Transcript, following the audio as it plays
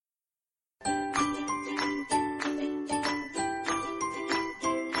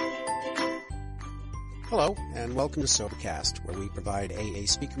Hello, and welcome to Sobercast, where we provide AA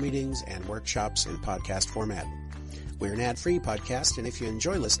speaker meetings and workshops in podcast format. We're an ad-free podcast, and if you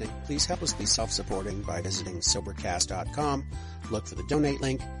enjoy listening, please help us be self-supporting by visiting Sobercast.com, look for the donate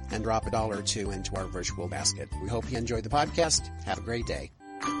link, and drop $1 or $2 into our virtual basket. We hope you enjoyed the podcast. Have a great day.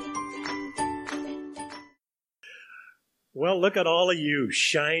 Well, look at all of you,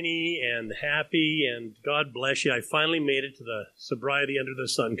 shiny and happy, and God bless you. I finally made it to the Sobriety Under the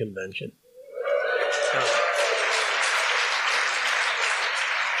Sun convention.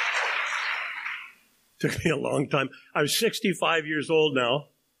 Took me a long time. I was 65 years old now.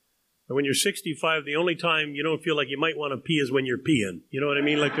 And when you're 65, the only time you don't feel like you might want to pee is when you're peeing. You know what I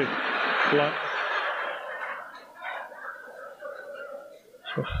mean? Like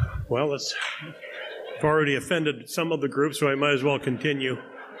well, I've already offended some of the group, so I might as well continue.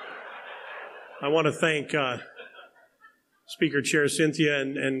 I want to thank Speaker Chair Cynthia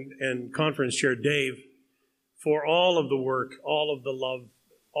and Conference Chair Dave for all of the work, all of the love,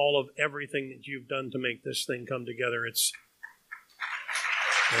 all of everything that you've done to make this thing come together. It's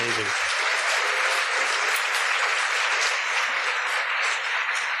amazing.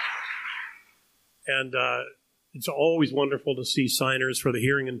 And it's always wonderful to see signers for the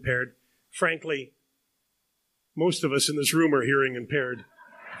hearing impaired. Frankly, most of us in this room are hearing impaired.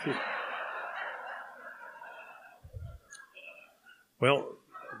 Well,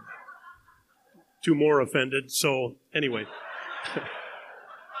 2 more offended, so anyway.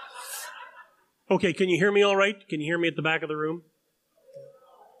 Okay, can you hear me all right? Can you hear me at the back of the room?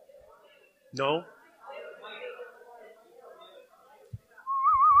 No?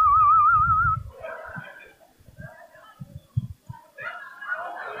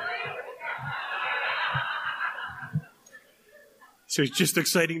 So it's just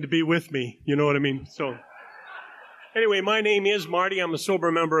exciting to be with me, you know what I mean? So anyway, my name is Marty. I'm a sober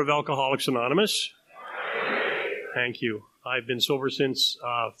member of Alcoholics Anonymous. Thank you. I've been sober since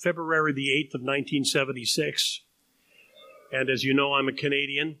February the 8th of 1976. And as you know, I'm a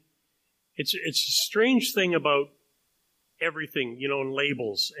Canadian. It's a strange thing about everything, you know, and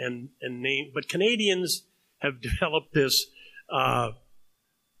labels and name. But Canadians have developed this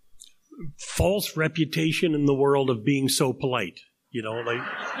false reputation in the world of being so polite. You know, like,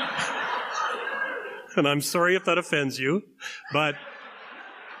 and I'm sorry if that offends you, but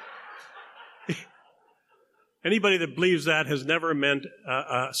anybody that believes that has never met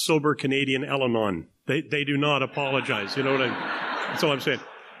a sober Canadian Al-Anon. They do not apologize. You know what that's all I'm saying.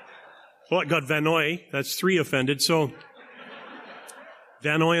 Well, I got Vanoy. That's 3 offended. So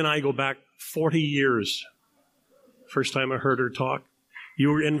Vanoy and I go back 40 years. First time I heard her talk. You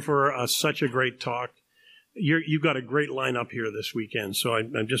were in for such a great talk. You've got a great lineup here this weekend, so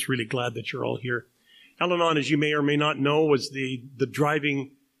I'm just really glad that you're all here. Al-Anon, as you may or may not know, was the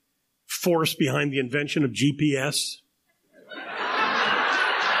driving force behind the invention of GPS.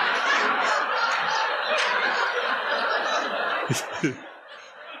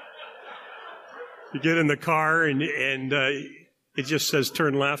 You get in the car and it just says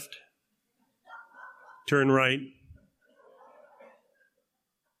turn left, turn right,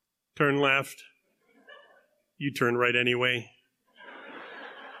 turn left. You turn right anyway.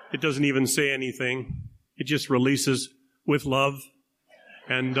 It doesn't even say anything. It just releases with love.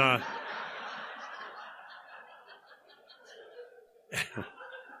 And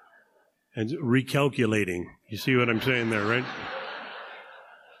and recalculating. You see what I'm saying there, right?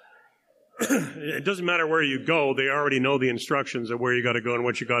 It doesn't matter where you go. They already know the instructions of where you got to go and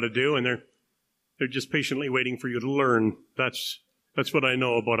what you got to do, and they're just patiently waiting for you to learn. That's what I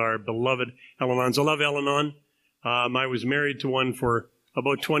know about our beloved Al-Anons. I love Al-Anon. I was married to one for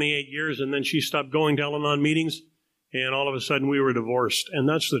about 28 years, and then she stopped going to Al-Anon meetings, and all of a sudden we were divorced. And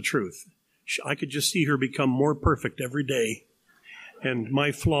that's the truth. I could just see her become more perfect every day, and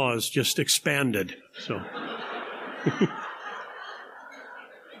my flaws just expanded. So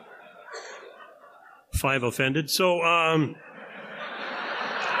 5 offended. So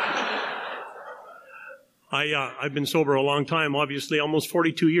I've been sober a long time, obviously, almost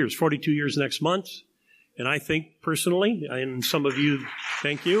 42 years. 42 years next month. And I think personally, and some of you,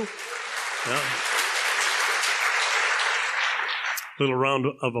 thank you. Little round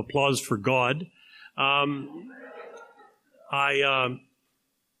of applause for God. I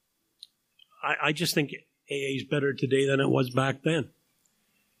just think AA is better today than it was back then.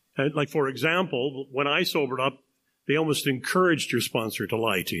 Like, for example, when I sobered up, they almost encouraged your sponsor to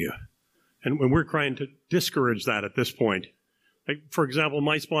lie to you. And when we're trying to discourage that at this point. Like, for example,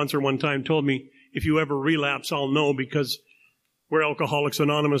 my sponsor one time told me, if you ever relapse, I'll know, because we're Alcoholics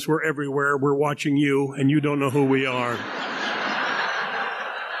Anonymous, we're everywhere, we're watching you, and you don't know who we are.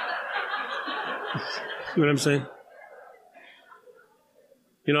 See what I'm saying?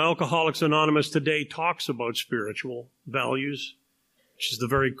 You know, Alcoholics Anonymous today talks about spiritual values, which is the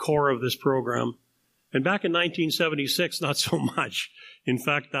very core of this program. And back in 1976, not so much. In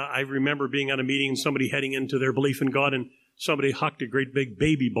fact, I remember being at a meeting and somebody heading into their belief in God, and somebody hucked a great big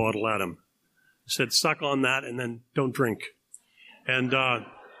baby bottle at him. Said, suck on that and then don't drink. And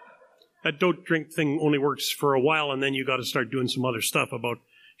that don't drink thing only works for a while, and then you got to start doing some other stuff about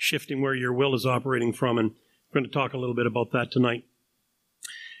shifting where your will is operating from. And we're going to talk a little bit about that tonight.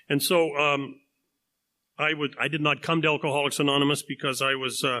 And so I did not come to Alcoholics Anonymous because I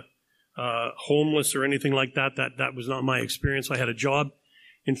was homeless or anything like that. That was not my experience. I had a job.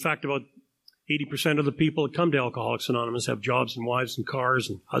 In fact, about 80% of the people that come to Alcoholics Anonymous have jobs and wives and cars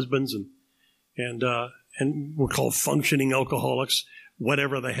and husbands, and we're called functioning alcoholics,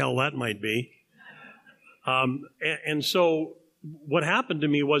 whatever the hell that might be. And so what happened to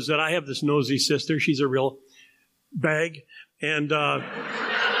me was that I have this nosy sister. She's a real bag. And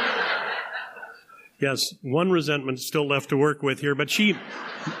yes, one resentment still left to work with here, but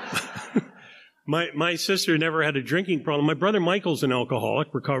my sister never had a drinking problem. My brother Michael's an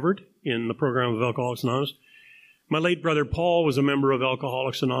alcoholic, recovered in the program of Alcoholics Anonymous. My late brother Paul was a member of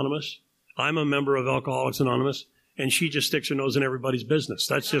Alcoholics Anonymous. I'm a member of Alcoholics Anonymous, and she just sticks her nose in everybody's business.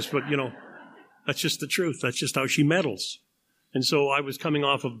 That's just what, that's just the truth. That's just how she meddles. And so I was coming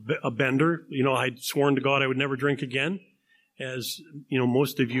off of a bender. I'd sworn to God I would never drink again, as,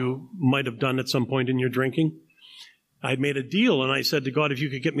 most of you might have done at some point in your drinking. I'd made a deal, and I said to God, if you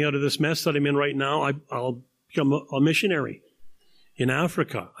could get me out of this mess that I'm in right now, I'll become a missionary in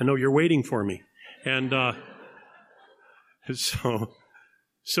Africa. I know you're waiting for me. And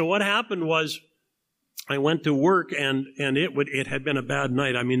so what happened was I went to work, and it had been a bad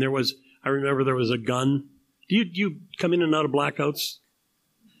night. I mean, I remember there was a gun. Do you come in and out of blackouts?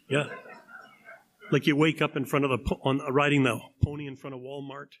 Yeah. Like you wake up in front of riding the pony in front of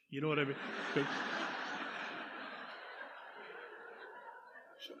Walmart. You know what I mean?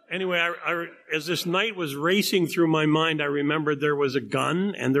 Anyway, as this night was racing through my mind, I remembered there was a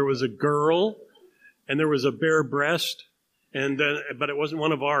gun, and there was a girl, and there was a bare breast, but it wasn't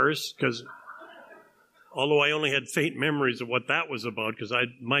one of ours, because although I only had faint memories of what that was about, because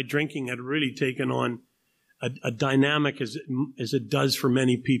my drinking had really taken on a dynamic as it does for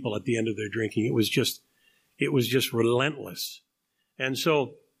many people at the end of their drinking. It was just relentless. And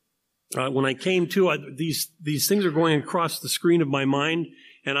so when I came to, these things are going across the screen of my mind,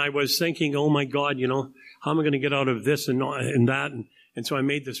 and I was thinking, oh my God, how am I going to get out of this and that? And so I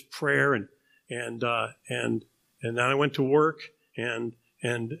made this prayer, and then I went to work, and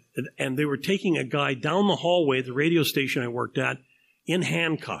they were taking a guy down the hallway, the radio station I worked at, in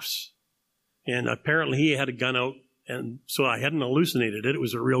handcuffs. And apparently he had a gun out, and so I hadn't hallucinated it. It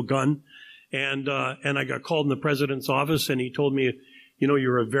was a real gun. And I got called in the president's office, and he told me,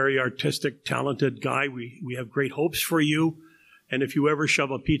 you're a very artistic, talented guy. We have great hopes for you. And if you ever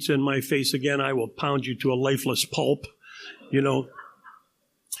shove a pizza in my face again, I will pound you to a lifeless pulp,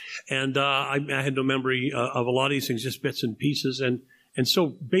 And I had no memory of a lot of these things, just bits and pieces. And so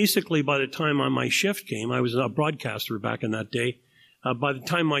basically by the time my shift came, I was a broadcaster back in that day. By the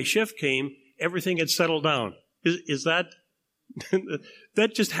time my shift came, everything had settled down. Is that,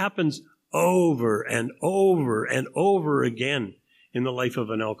 that just happens over and over and over again in the life of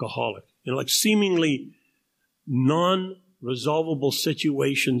an alcoholic. Like seemingly non-resolvable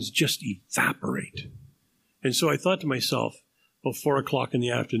situations just evaporate. And so I thought to myself, about 4 o'clock in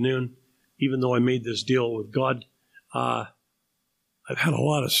the afternoon, even though I made this deal with God, I've had a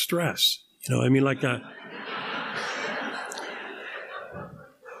lot of stress. I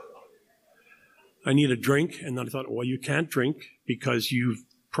need a drink. And then I thought, well, you can't drink because you've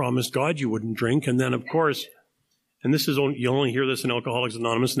promised God you wouldn't drink. And then, of course, and you only hear this in Alcoholics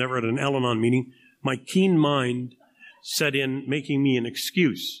Anonymous, never at an Al-Anon meeting, my keen mind set in making me an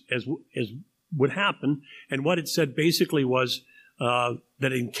excuse, as would happen. And what it said basically was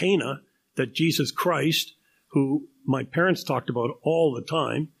that in Cana, that Jesus Christ, who my parents talked about all the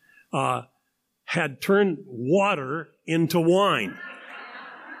time, had turned water into wine.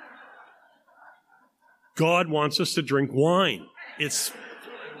 God wants us to drink wine.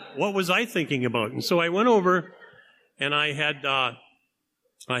 What was I thinking about? And so I went over, and I had a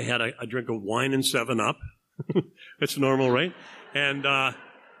drink of wine and 7-Up. That's normal, right? And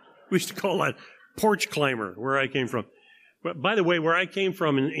we used to call that porch climber, where I came from. But by the way, where I came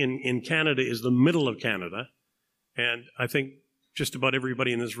from in Canada is the middle of Canada. And I think just about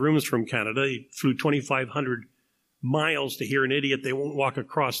everybody in this room is from Canada. They flew 2,500 miles to hear an idiot they won't walk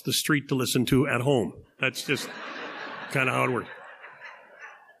across the street to listen to at home. That's just kind of how it works.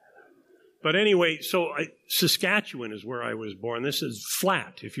 But anyway, so Saskatchewan is where I was born. This is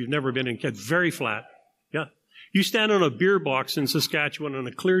flat. If you've never been in Canada, very flat. Yeah. You stand on a beer box in Saskatchewan on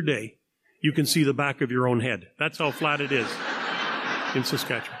a clear day, you can see the back of your own head. That's how flat it is in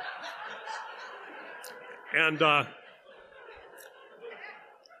Saskatchewan. And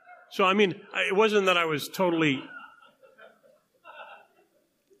so, I mean, it wasn't that I was totally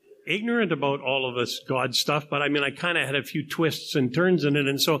ignorant about all of this God stuff, but I mean, I kind of had a few twists and turns in it.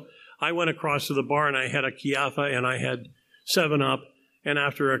 And so I went across to the bar and I had a Kiafa and I had 7-Up. And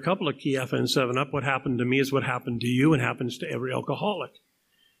after a couple of Kiafa and 7-Up, what happened to me is what happened to you and happens to every alcoholic.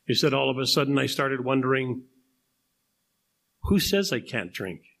 He said, all of a sudden I started wondering, who says I can't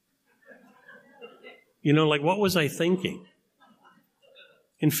drink? You know, like, what was I thinking?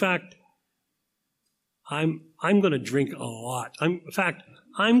 In fact, I'm going to drink a lot.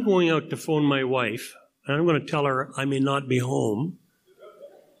 I'm going out to phone my wife, and I'm going to tell her I may not be home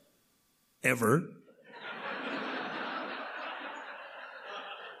ever.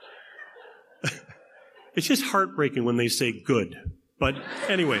 It's just heartbreaking when they say good. But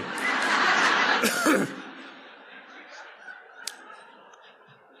anyway.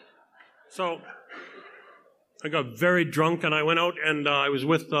 So I got very drunk and I went out and I was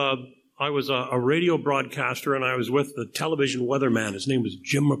with, I was a radio broadcaster and I was with the television weatherman. His name was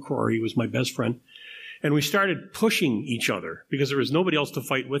Jim McCrory. He was my best friend. And we started pushing each other because there was nobody else to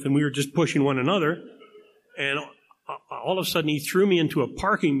fight with and we were just pushing one another. And all of a sudden he threw me into a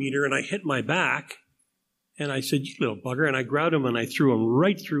parking meter and I hit my back. And I said, you little bugger. And I grabbed him and I threw him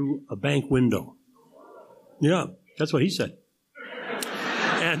right through a bank window. Yeah, that's what he said.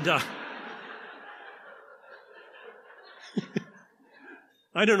 And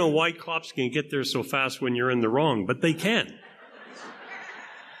I don't know why cops can get there so fast when you're in the wrong, but they can.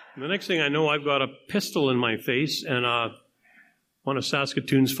 And the next thing I know, I've got a pistol in my face and one of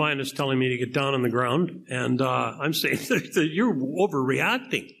Saskatoon's finest telling me to get down on the ground. And I'm saying, you're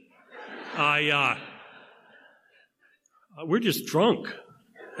overreacting. We're just drunk.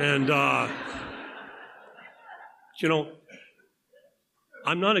 And, you know,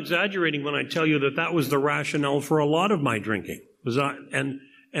 I'm not exaggerating when I tell you that that was the rationale for a lot of my drinking. No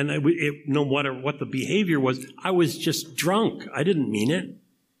matter what the behavior was, I was just drunk. I didn't mean it.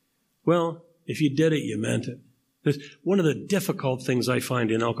 Well, if you did it, you meant it. One of the difficult things I find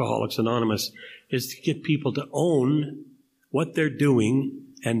in Alcoholics Anonymous is to get people to own what they're doing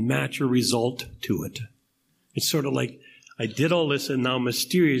and match a result to it. It's sort of like, I did all this and now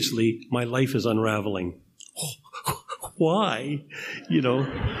mysteriously my life is unraveling. Why? You know.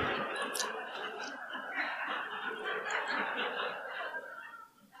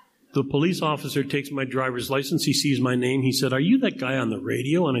 The police officer takes my driver's license. He sees my name. He said, are you that guy on the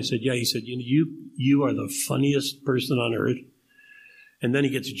radio? And I said, yeah. He said, you are the funniest person on earth. And then he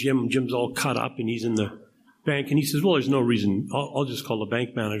gets Jim. Jim's all cut up and he's in the bank. And he says, well, there's no reason. I'll just call the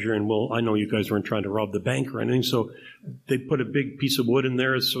bank manager and I know you guys weren't trying to rob the bank or anything. So they put a big piece of wood in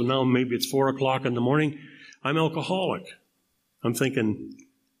there. So now maybe it's 4:00 in the morning. I'm alcoholic. I'm thinking,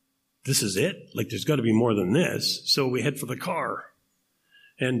 this is it? Like there's got to be more than this. So we head for the car.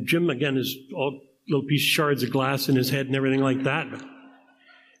 And Jim, again, is all little piece of shards of glass in his head and everything like that. But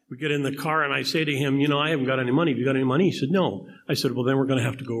we get in the car and I say to him, I haven't got any money. Have you got any money? He said, no. I said, well, then we're going to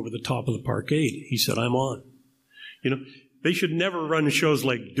have to go over the top of the parkade. He said, I'm on. They should never run shows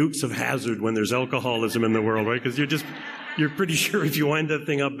like Dukes of Hazzard when there's alcoholism in the world, right? Because you're pretty sure if you wind that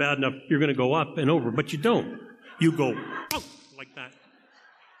thing up bad enough, you're going to go up and over. But you don't. You go like that.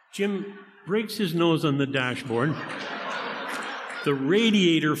 Jim breaks his nose on the dashboard. The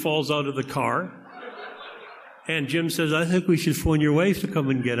radiator falls out of the car. And Jim says, I think we should phone your wife to come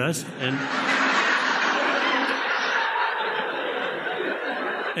and get us.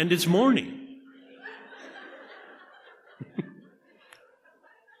 And it's morning.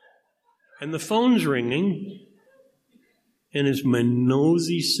 And the phone's ringing. And it's my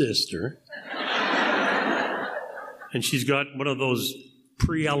nosy sister. And she's got one of those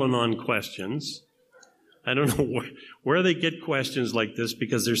pre-Al-Anon questions. I don't know where they get questions like this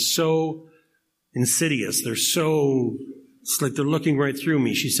because they're so insidious. It's like they're looking right through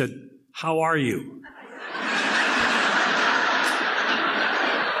me. She said, how are you?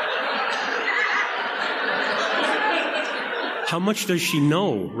 How much does she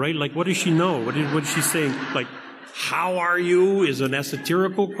know, right? Like, what does she know? What is she saying? Like, how are you is an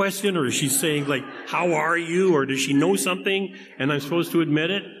esoterical question, or is she saying, like, how are you? Or does she know something and I'm supposed to admit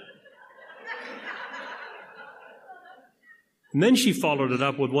it? And then she followed it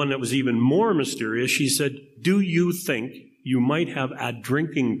up with one that was even more mysterious. She said, do you think you might have a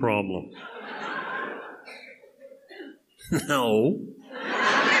drinking problem? No.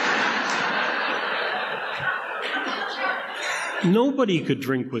 Nobody could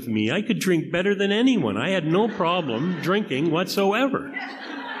drink with me. I could drink better than anyone. I had no problem drinking whatsoever.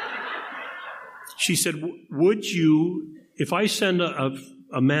 She said, would you, if I send a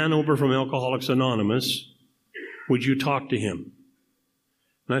man over from Alcoholics Anonymous, would you talk to him?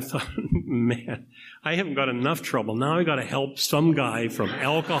 And I thought, man, I haven't got enough trouble. Now I got to help some guy from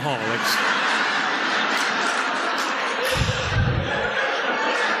Alcoholics.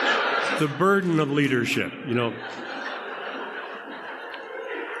 The burden of leadership, you know.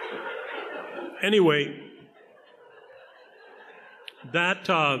 Anyway, that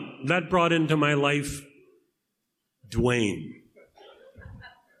brought into my life Dwayne.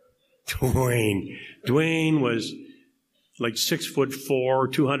 Dwayne was like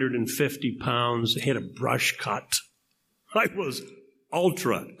 6'4", 250 pounds, had a brush cut. I was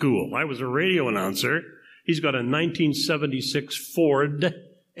ultra cool. I was a radio announcer. He's got a 1976 Ford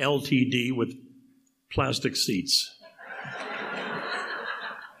LTD with plastic seats.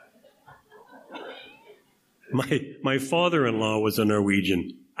 My father-in-law was a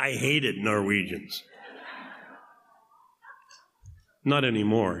Norwegian. I hated Norwegians. Not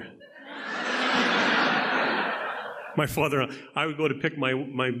anymore. My father, I would go to pick my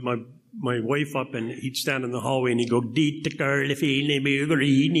wife up, and he'd stand in the hallway, and he'd go,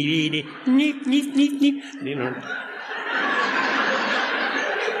 you know.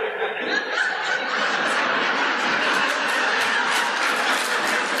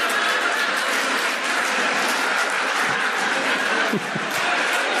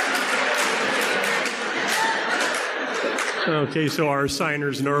 Okay, so our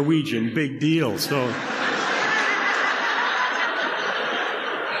signer's Norwegian, big deal. So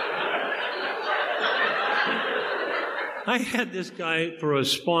I had this guy for a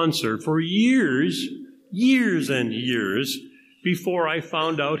sponsor for years and years before I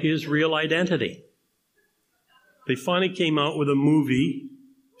found out his real identity. They finally came out with a movie,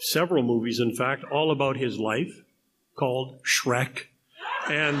 several movies in fact, all about his life, called Shrek.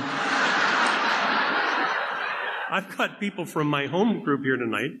 And I've got people from my home group here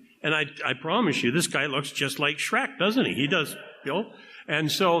tonight, and I promise you, this guy looks just like Shrek, doesn't he? He does, you know. And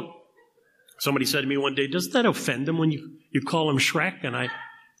so somebody said to me one day, doesn't that offend him when you call him Shrek? And I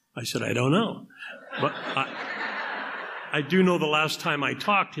said, I don't know. But I do know the last time I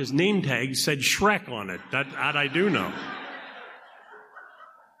talked, his name tag said Shrek on it. That I do know.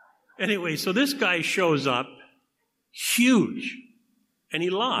 Anyway, so this guy shows up, huge, and he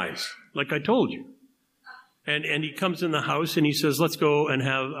lies, like I told you. And he comes in the house and he says, let's go and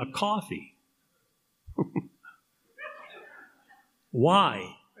have a coffee.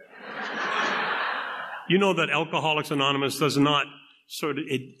 Why? You know that Alcoholics Anonymous does not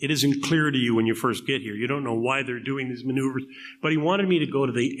it isn't clear to you when you first get here. You don't know why they're doing these maneuvers. But he wanted me to go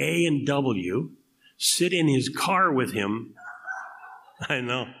to the A&W, sit in his car with him. I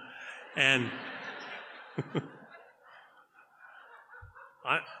know. And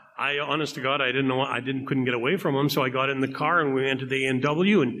I honest to God, I didn't know, couldn't get away from him, so I got in the car and we went to the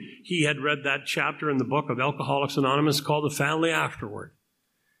A&W, and he had read that chapter in the book of Alcoholics Anonymous called The Family Afterward.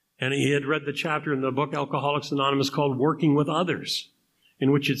 And he had read the chapter in the book Alcoholics Anonymous called Working with Others,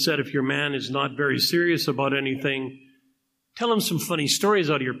 in which it said if your man is not very serious about anything, tell him some funny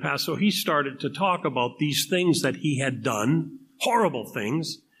stories out of your past. So he started to talk about these things that he had done, horrible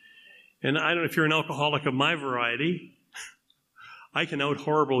things. And I don't know if you're an alcoholic of my variety, I can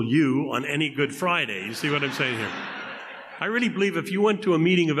out-horrible you on any Good Friday. You see what I'm saying here? I really believe if you went to a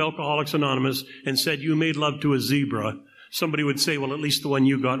meeting of Alcoholics Anonymous and said you made love to a zebra, somebody would say, well, at least the one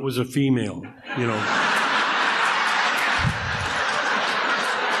you got was a female, you know.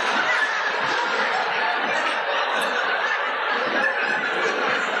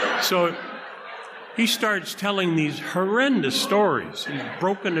 So he starts telling these horrendous stories. He's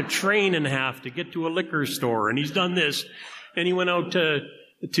broken a train in half to get to a liquor store, and he's done this. And he went out to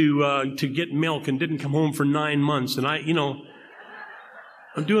get milk and didn't come home for 9 months. And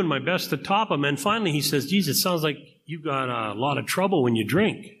I'm doing my best to top him. And finally he says, geez, it sounds like you got a lot of trouble when you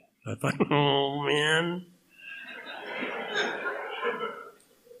drink. I thought, oh, man.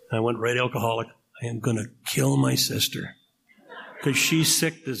 I went right alcoholic. I am going to kill my sister. Because she's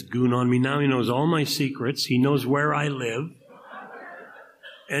sick, this goon on me. Now he knows all my secrets. He knows where I live.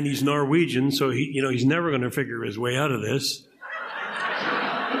 And he's Norwegian, so he's never going to figure his way out of this.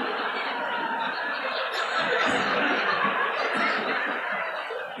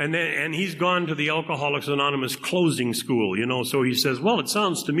 And he's gone to the Alcoholics Anonymous closing school, so he says, well, it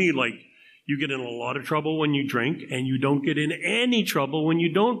sounds to me like you get in a lot of trouble when you drink, and you don't get in any trouble when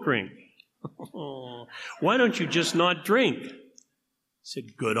you don't drink. Why don't you just not drink? I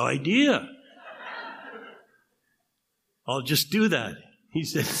said, good idea. I'll just do that. He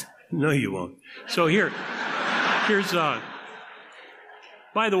said, no, you won't. So here's,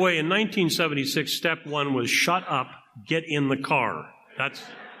 by the way, in 1976, step one was shut up, get in the car.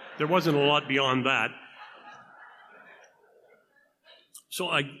 There wasn't a lot beyond that. So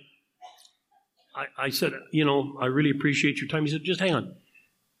I said, I really appreciate your time. He said, just hang on.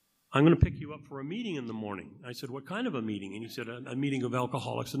 I'm going to pick you up for a meeting in the morning. I said, what kind of a meeting? And he said, a meeting of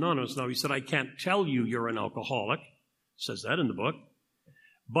Alcoholics Anonymous. Now, he said, I can't tell you you're an alcoholic. It says that in the book.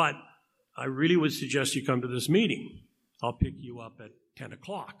 But I really would suggest you come to this meeting. I'll pick you up at 10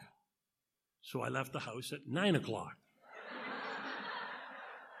 o'clock. So I left the house at 9 o'clock.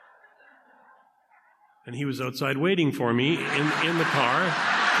 And he was outside waiting for me in the car.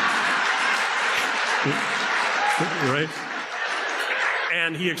 Right?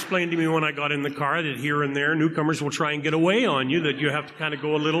 And he explained to me when I got in the car that here and there, newcomers will try and get away on you, that you have to kind of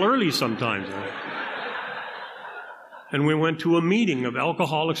go a little early sometimes. And we went to a meeting of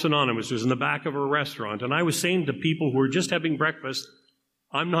Alcoholics Anonymous. It was in the back of a restaurant. And I was saying to people who were just having breakfast,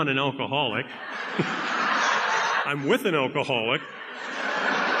 I'm not an alcoholic. I'm with an alcoholic.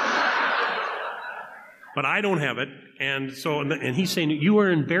 But I don't have it. And he's saying, you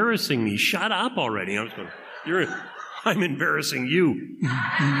are embarrassing me. Shut up already. I was going, I'm embarrassing you.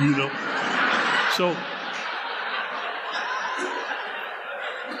 So,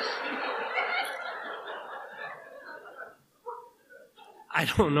 I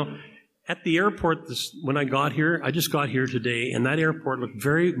don't know. At the airport, when I got here, I just got here today, and that airport looked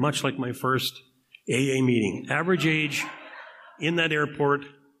very much like my first AA meeting. Average age in that airport,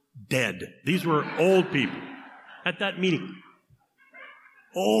 dead. These were old people at that meeting.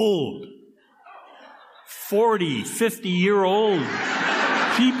 Old. 40, 50-year-old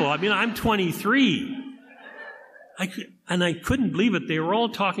people. I mean, I'm 23. I couldn't believe it. They were all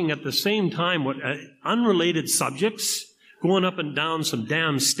talking at the same time, unrelated subjects, going up and down some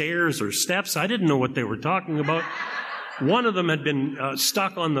damn stairs or steps. I didn't know what they were talking about. One of them had been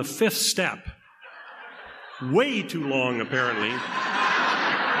stuck on the 5th step. Way too long, apparently.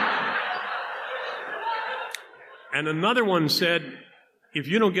 And another one said, if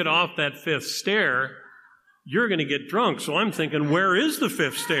you don't get off that 5th stair, you're going to get drunk. So I'm thinking, where is the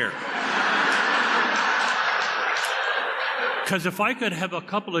 5th stair? Because if I could have a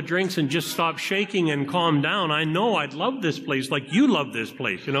couple of drinks and just stop shaking and calm down, I know I'd love this place like you love this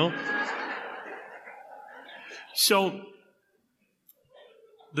place, So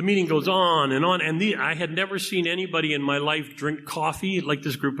the meeting goes on, and I had never seen anybody in my life drink coffee like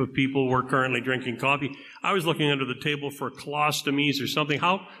this group of people were currently drinking coffee. I was looking under the table for colostomies or something.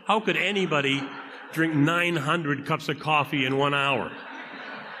 How could anybody drink 900 cups of coffee in 1 hour?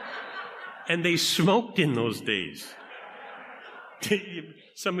 And they smoked in those days.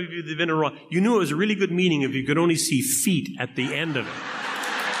 Some of you that have been around, you knew it was a really good meeting if you could only see feet at the end of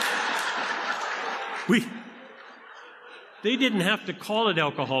it. They didn't have to call it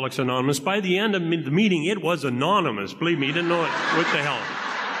Alcoholics Anonymous. By the end of the meeting, it was anonymous. Believe me, you didn't know what the hell.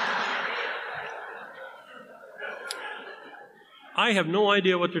 I have no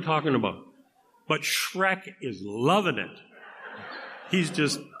idea what they're talking about. But Shrek is loving it. He's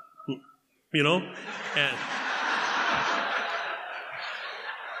just, and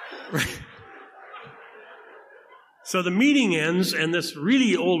so the meeting ends, and this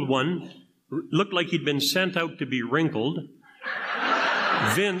really old one looked like he'd been sent out to be wrinkled.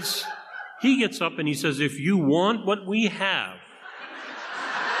 Vince, he gets up and he says, if you want what we have,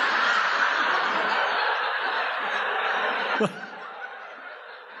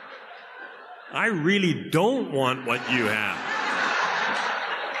 I really don't want what you have.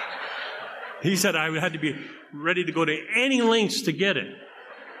 He said I had to be ready to go to any lengths to get it.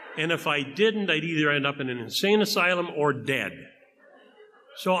 And if I didn't, I'd either end up in an insane asylum or dead.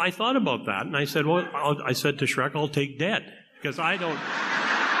 So I thought about that, and I said, I said to Shrek, I'll take dead, because I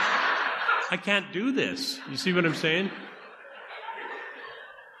can't do this. You see what I'm saying?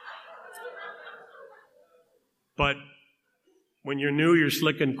 But when you're new, you're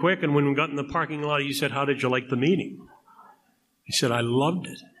slick and quick, and when we got in the parking lot, he said, how did you like the meeting? He said, I loved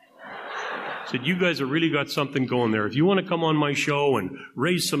it. I said, you guys have really got something going there. If you want to come on my show and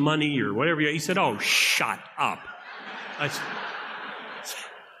raise some money or whatever, he said, oh, shut up.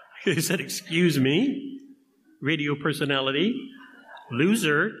 He said, excuse me, radio personality,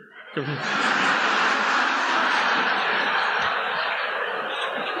 loser.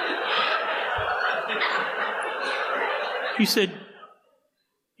 He said,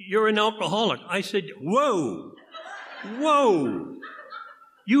 you're an alcoholic. I said, whoa.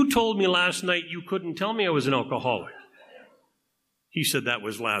 You told me last night you couldn't tell me I was an alcoholic. He said, that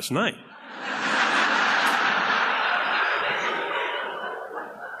was last night.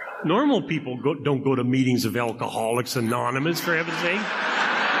 Normal people don't go to meetings of Alcoholics Anonymous, for heaven's sake.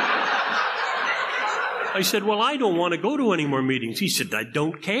 I said, well, I don't want to go to any more meetings. He said, I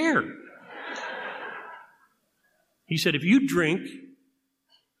don't care. He said, if you drink,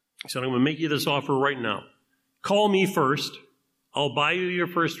 he said, I'm going to make you this offer right now. Call me first. I'll buy you your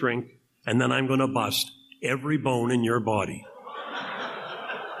first drink, and then I'm going to bust every bone in your body.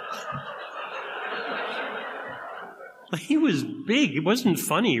 He was big. It wasn't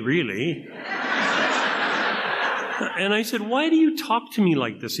funny, really. And I said, why do you talk to me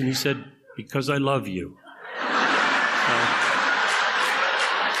like this? And he said, because I love you.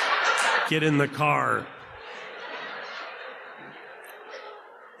 Get in the car.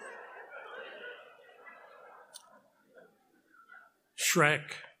 Shrek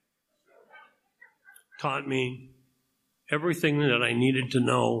taught me everything that I needed to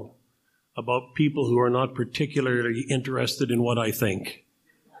know about people who are not particularly interested in what I think.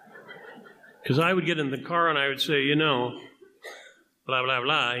 Because I would get in the car and I would say, you know, blah, blah,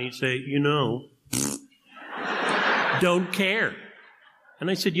 blah. And he'd say, you know, don't care.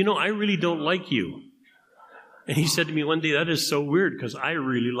 And I said, you know, I really don't like you. And he said to me one day, that is so weird because I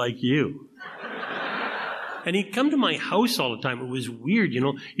really like you. And he'd come to my house all the time. It was weird, you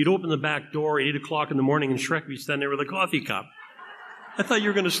know. You'd open the back door at 8 o'clock in the morning and Shrek would be standing there with a coffee cup. I thought you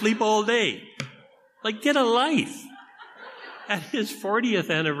were going to sleep all day. Like, get a life. At his 40th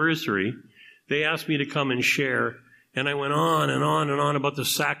anniversary, they asked me to come and share. And I went on and on and on about the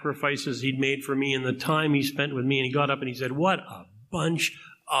sacrifices he'd made for me and the time he spent with me. And he got up and he said, what a bunch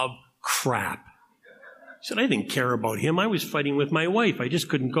of crap. He said, I didn't care about him. I was fighting with my wife. I just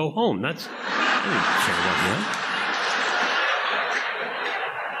couldn't go home. I didn't care about him.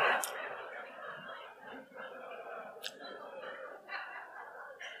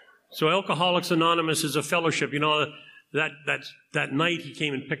 So Alcoholics Anonymous is a fellowship. You know, that night he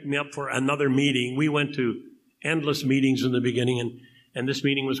came and picked me up for another meeting. We went to endless meetings in the beginning, and this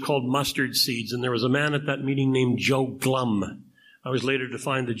meeting was called Mustard Seeds. And there was a man at that meeting named Joe Glum. I was later to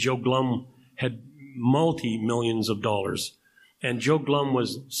find that Joe Glum had multi-millions of dollars. And Joe Glum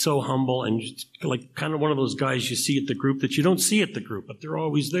was so humble and like kind of one of those guys you see at the group that you don't see at the group, but they're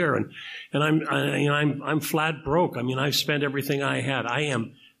always there. And I'm flat broke. I mean, I've spent everything I had. I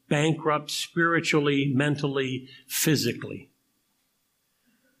am bankrupt spiritually, mentally, physically.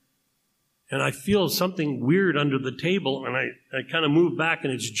 And I feel something weird under the table, and I kind of move back,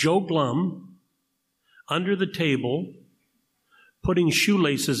 and it's Joe Glum under the table putting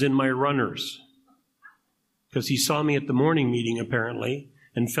shoelaces in my runners. Because he saw me at the morning meeting, apparently,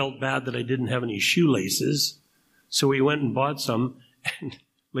 and felt bad that I didn't have any shoelaces. So he went and bought some and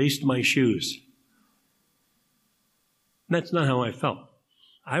laced my shoes. That's not how I felt.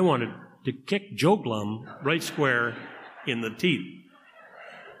 I wanted to kick Joe Glum right square in the teeth.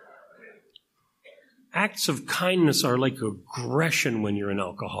 Acts of kindness are like aggression when you're an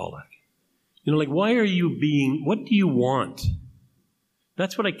alcoholic. You know, like, why are you being, what do you want?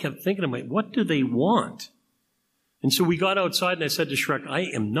 That's what I kept thinking about. What do they want? And so we got outside and I said to Shrek, I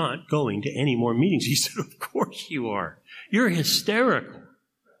am not going to any more meetings. He said, of course you are. You're hysterical.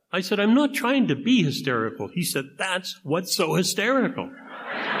 I said, I'm not trying to be hysterical. He said, that's what's so hysterical.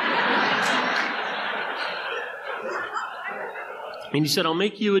 And he said, I'll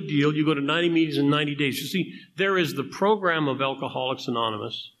make you a deal. You go to 90 meetings in 90 days. You see, there is the program of Alcoholics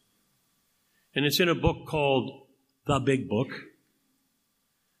Anonymous. And it's in a book called The Big Book.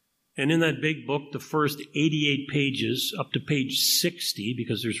 And in that big book, the first 88 pages, up to page 60,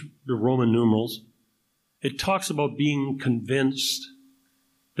 because there's the Roman numerals, it talks about being convinced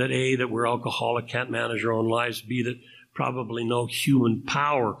that A, that we're alcoholic, can't manage our own lives, B, that probably no human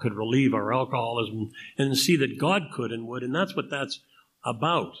power could relieve our alcoholism, and C, that God could and would, and that's what that's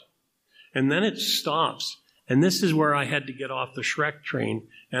about. And then it stops. And this is where I had to get off the Shrek train,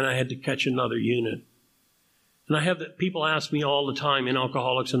 and I had to catch another unit. And I have that people ask me all the time in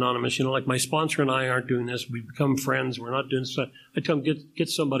Alcoholics Anonymous, you know, like my sponsor and I aren't doing this. We've become friends. We're not doing stuff. I tell them, get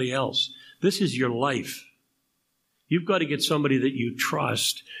somebody else. This is your life. You've got to get somebody that you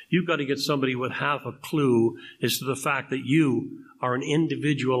trust. You've got to get somebody with half a clue as to the fact that you are an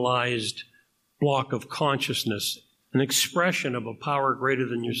individualized block of consciousness, an expression of a power greater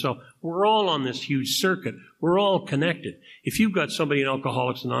than yourself. We're all on this huge circuit. We're all connected. If you've got somebody in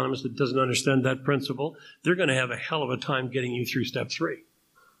Alcoholics Anonymous that doesn't understand that principle, they're going to have a hell of a time getting you through step 3.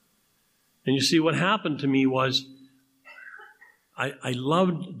 And you see, what happened to me was I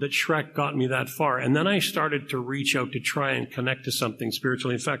loved that Shrek got me that far. And then I started to reach out to try and connect to something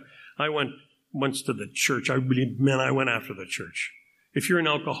spiritually. In fact, I went once to the church. I went after the church. If you're an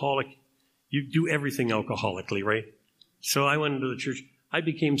alcoholic, you do everything alcoholically, right? So I went into the church. I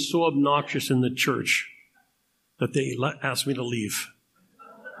became so obnoxious in the church that they asked me to leave.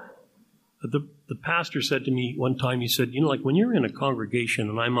 The pastor said to me one time, he said, like when you're in a congregation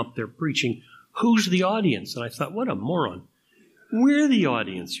and I'm up there preaching, who's the audience? And I thought, what a moron. We're the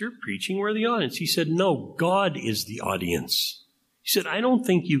audience. You're preaching, we're the audience. He said, no, God is the audience. He said, I don't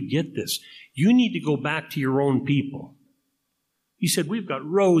think you get this. You need to go back to your own people. He said, we've got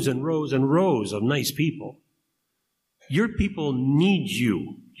rows and rows and rows of nice people. Your people need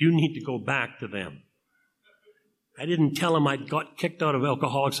you. You need to go back to them. I didn't tell him I'd got kicked out of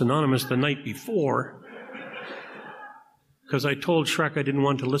Alcoholics Anonymous the night before because I told Shrek I didn't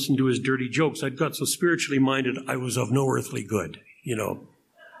want to listen to his dirty jokes. I'd got so spiritually minded I was of no earthly good,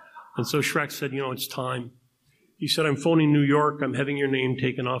 And so Shrek said, it's time. He said, I'm phoning New York. I'm having your name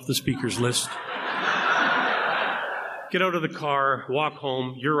taken off the speaker's list. Get out of the car, walk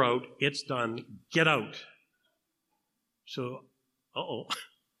home, you're out, it's done, get out. So,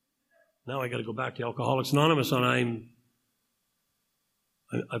 now I got to go back to Alcoholics Anonymous, and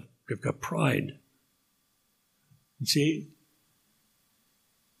I've got pride. You see,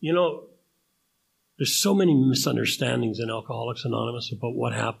 there's so many misunderstandings in Alcoholics Anonymous about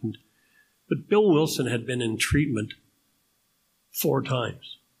what happened. But Bill Wilson had been in treatment 4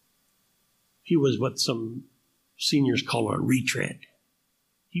 times. He was what some seniors call a retread.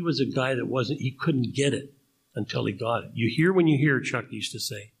 He was a guy he couldn't get it until he got it. You hear when you hear, Chuck used to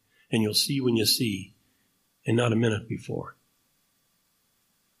say, and you'll see when you see, and not a minute before.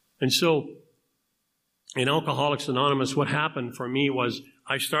 And so, in Alcoholics Anonymous, what happened for me was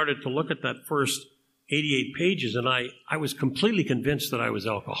I started to look at that first 88 pages, and I was completely convinced that I was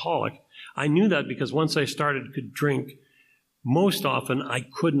alcoholic. I knew that because once I started to drink, most often I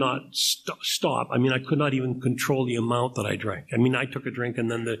could not stop. I could not even control the amount that I drank. I took a drink and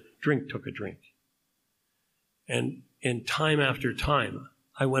then the drink took a drink. And time after time,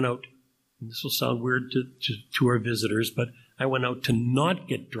 I went out, and this will sound weird to our visitors, but I went out to not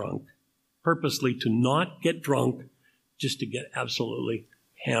get drunk, purposely to not get drunk, just to get absolutely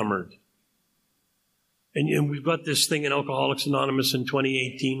hammered. And we've got this thing in Alcoholics Anonymous in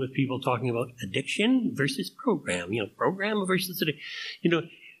 2018 with people talking about addiction versus program, program versus addiction.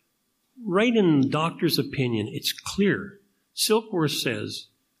 Right in the doctor's opinion, it's clear. Silkworth says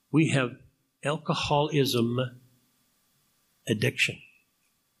we have alcoholism addiction.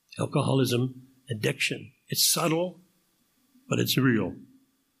 Alcoholism addiction. It's subtle, but it's real.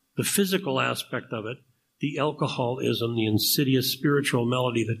 The physical aspect of it, the alcoholism, the insidious spiritual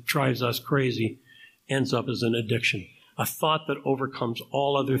melody that drives us crazy, ends up as an addiction, a thought that overcomes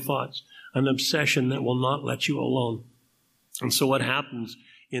all other thoughts, an obsession that will not let you alone. And so what happens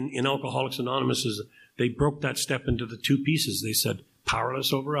in Alcoholics Anonymous is they broke that step into the 2 pieces. They said,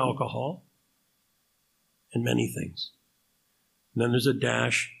 powerless over alcohol and many things. And then there's a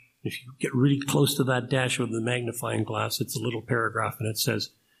dash. If you get really close to that dash with the magnifying glass, it's a little paragraph, and it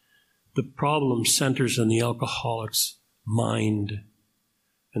says, the problem centers in the alcoholic's mind.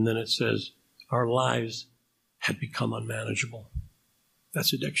 And then it says, our lives have become unmanageable.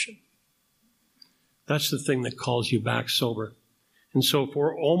 That's addiction. That's the thing that calls you back sober. And so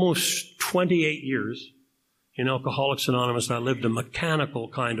for almost 28 years in Alcoholics Anonymous, I lived a mechanical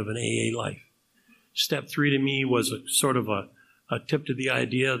kind of an AA life. Step 3 to me was a sort of a tip to the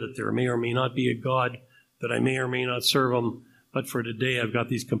idea that there may or may not be a God, that I may or may not serve him. But for today, I've got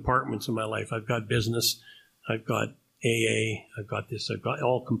these compartments in my life. I've got business. I've got AA. I've got this. I've got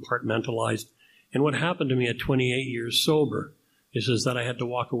all compartmentalized. And what happened to me at 28 years sober is that I had to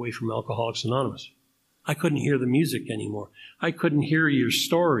walk away from Alcoholics Anonymous. I couldn't hear the music anymore. I couldn't hear your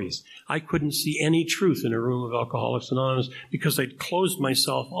stories. I couldn't see any truth in a room of Alcoholics Anonymous because I'd closed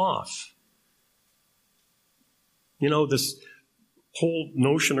myself off. This whole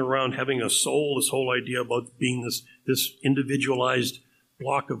notion around having a soul, this whole idea about being this individualized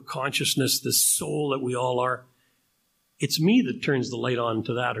block of consciousness, this soul that we all are, it's me that turns the light on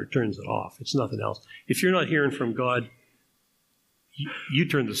to that or turns it off. It's nothing else. If you're not hearing from God, you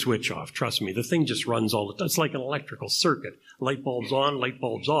turn the switch off. Trust me. The thing just runs all the time. It's like an electrical circuit. Light bulbs on, light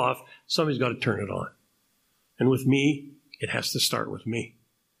bulbs off. Somebody's got to turn it on. And with me, it has to start with me.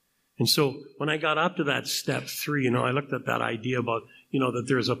 And so when I got up to that step 3, I looked at that idea about, that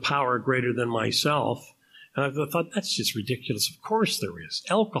there's a power greater than myself. And I thought, that's just ridiculous. Of course there is.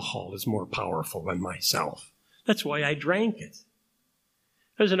 Alcohol is more powerful than myself. That's why I drank it.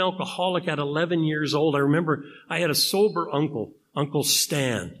 I was an alcoholic at 11 years old. I remember I had a sober uncle, Uncle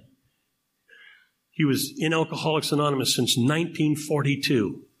Stan. He was in Alcoholics Anonymous since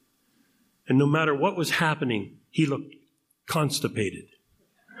 1942. And no matter what was happening, he looked constipated.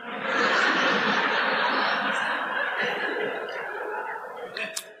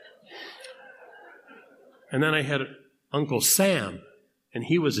 And then I had Uncle Sam, and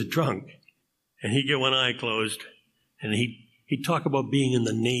he was a drunk. And he'd get one eye closed, and he'd talk about being in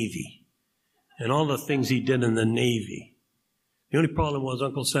the Navy and all the things he did in the Navy. The only problem was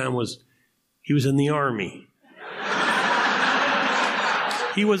Uncle Sam he was in the Army.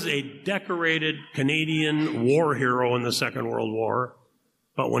 He was a decorated Canadian war hero in the Second World War,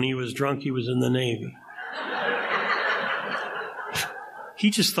 but when he was drunk, he was in the Navy. He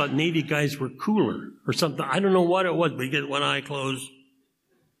just thought Navy guys were cooler or something. I don't know what it was, but he'd get one eye closed.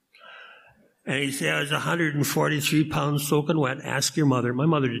 And he'd say, I was 143 pounds soaking wet. Ask your mother. My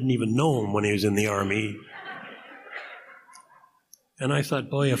mother didn't even know him when he was in the Army. And I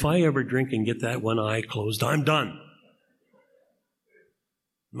thought, boy, if I ever drink and get that one eye closed, I'm done.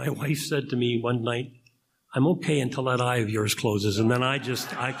 My wife said to me one night, I'm okay until that eye of yours closes, and then I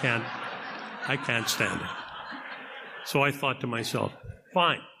can't stand it. So I thought to myself,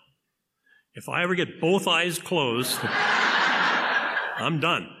 fine. If I ever get both eyes closed, I'm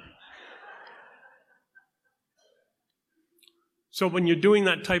done. So when you're doing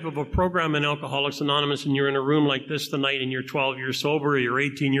that type of a program in Alcoholics Anonymous and you're in a room like this tonight and you're 12 years sober, or you're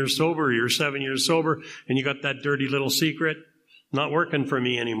 18 years sober, or you're 7 years sober, and you got that dirty little secret, not working for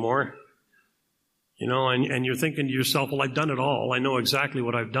me anymore, and you're thinking to yourself, well, I've done it all. I know exactly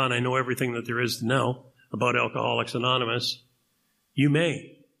what I've done. I know everything that there is to know about Alcoholics Anonymous. You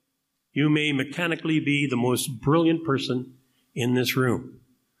may mechanically be the most brilliant person in this room.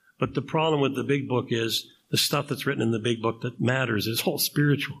 But the problem with the big book is the stuff that's written in the big book that matters is all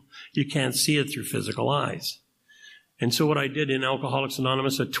spiritual. You can't see it through physical eyes. And so what I did in Alcoholics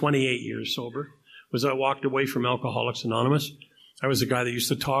Anonymous at 28 years sober was I walked away from Alcoholics Anonymous. I was a guy that used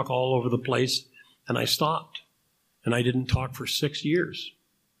to talk all over the place, and I stopped. And I didn't talk for 6 years.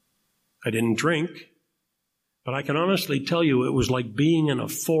 I didn't drink, but I can honestly tell you it was like being in a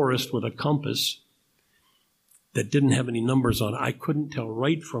forest with a compass that didn't have any numbers on it. I couldn't tell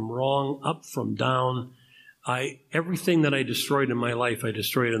right from wrong, up from down. Everything that I destroyed in my life, I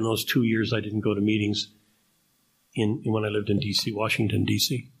destroyed in those 2 years I didn't go to meetings when I lived in D.C., Washington,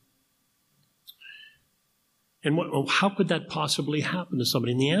 D.C. And how could that possibly happen to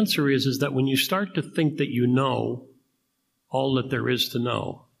somebody? And the answer is that when you start to think that you know all that there is to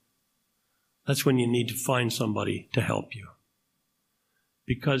know, that's when you need to find somebody to help you.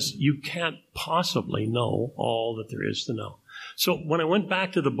 Because you can't possibly know all that there is to know. So when I went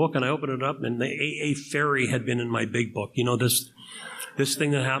back to the book and I opened it up, and the AA fairy had been in my big book, this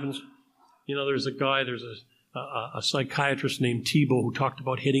thing that happens, there's a psychiatrist named Thibault who talked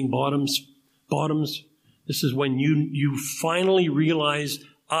about hitting bottoms. This is when you finally realize,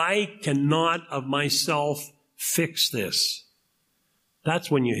 I cannot of myself fix this.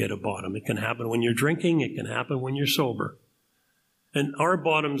 That's when you hit a bottom. It can happen when you're drinking. It can happen when you're sober. And our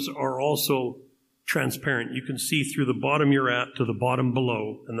bottoms are also transparent. You can see through the bottom you're at to the bottom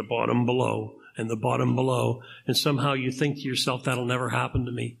below, and the bottom below, and the bottom below. And somehow you think to yourself, that'll never happen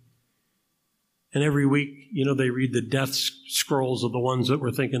to me. And every week, they read the death scrolls of the ones that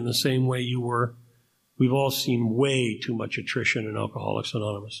were thinking the same way you were. We've all seen way too much attrition in Alcoholics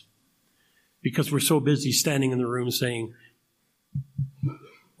Anonymous. Because we're so busy standing in the room saying,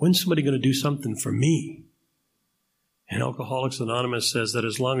 when's somebody going to do something for me? And Alcoholics Anonymous says that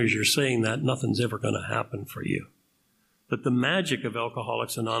as long as you're saying that, nothing's ever going to happen for you. But the magic of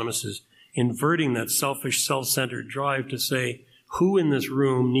Alcoholics Anonymous is inverting that selfish, self-centered drive to say, who in this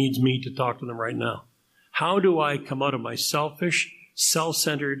room needs me to talk to them right now? How do I come out of my selfish,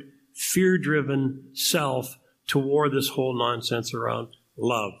 self-centered, fear-driven self toward this whole nonsense around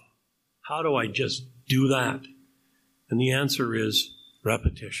love? How do I just do that? And the answer is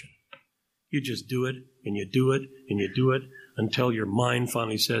repetition. You just do it, and you do it, and you do it until your mind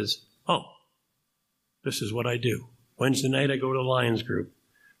finally says, oh, this is what I do. Wednesday night I go to the Lions group.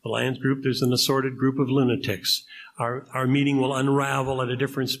 The Lions group, there's an assorted group of lunatics. Our meeting will unravel at a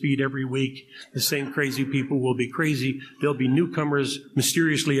different speed every week. The same crazy people will be crazy. There'll be newcomers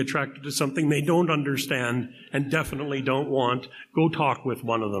mysteriously attracted to something they don't understand and definitely don't want. Go talk with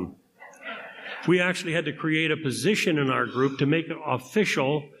one of them. We actually had to create a position in our group to make it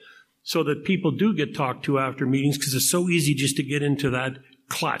official so that people do get talked to after meetings, because it's so easy just to get into that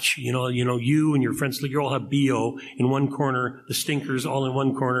clutch. You and your friends, you all have BO in one corner, the stinkers all in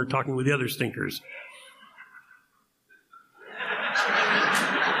one corner talking with the other stinkers.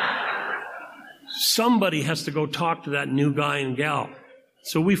 Somebody has to go talk to that new guy and gal.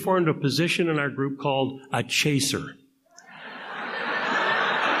 So we formed a position in our group called a chaser.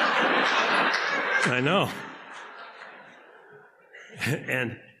 I know.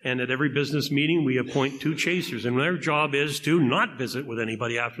 And at every business meeting, we appoint 2 chasers. And their job is to not visit with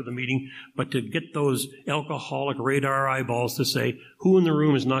anybody after the meeting, but to get those alcoholic radar eyeballs to say who in the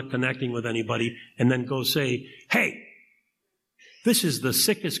room is not connecting with anybody, and then go say, hey, this is the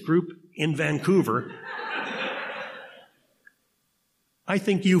sickest group in Vancouver. I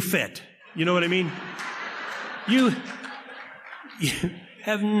think you fit. You know what I mean? You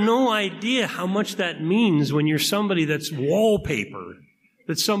have no idea how much that means when you're somebody that's wallpaper,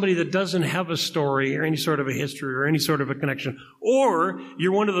 that's somebody that doesn't have a story or any sort of a history or any sort of a connection. Or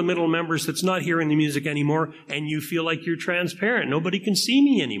you're one of the middle members that's not hearing the music anymore and you feel like you're transparent. Nobody can see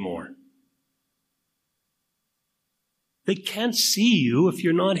me anymore. They can't see you if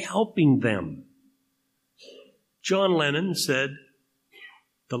you're not helping them. John Lennon said,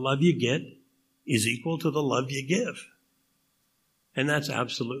 the love you get is equal to the love you give. And that's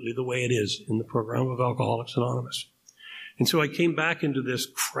absolutely the way it is in the program of Alcoholics Anonymous. And so I came back into this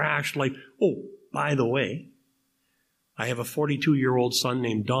crash like, oh, by the way, I have a 42-year-old son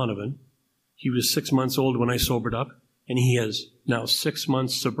named Donovan. He was 6 months old when I sobered up, and he has now 6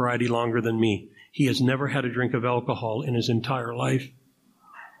 months sobriety longer than me. He has never had a drink of alcohol in his entire life.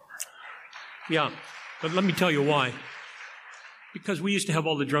 Yeah, but let me tell you why. Because we used to have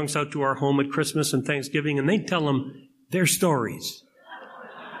all the drunks out to our home at Christmas and Thanksgiving, and they'd tell them their stories.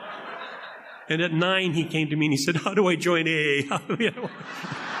 And at 9, he came to me and he said, how do I join AA? I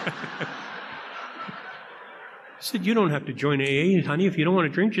said, you don't have to join AA, honey. If you don't want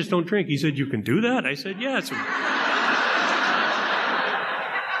to drink, just don't drink. He said, you can do that? I said, yes.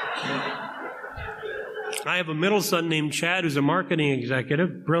 I have a middle son named Chad who's a marketing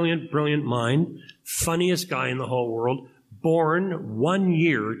executive, brilliant, brilliant mind, funniest guy in the whole world, born 1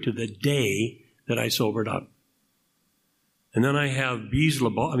 year to the day that I sobered up. And then I have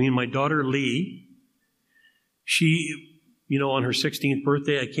my daughter Lee. She, on her 16th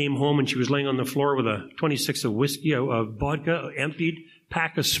birthday, I came home and she was laying on the floor with a 26 of whiskey, of vodka, emptied,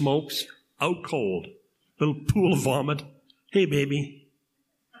 pack of smokes, out cold, little pool of vomit. Hey, baby.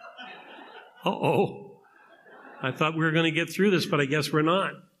 Uh-oh. I thought we were going to get through this, but I guess we're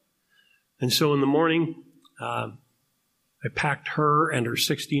not. And so in the morning, I packed her and her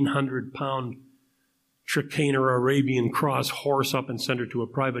 1,600-pound Trakehner Arabian Cross horse up and sent her to a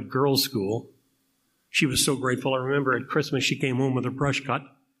private girls' school. She was so grateful. I remember at Christmas she came home with her brush cut.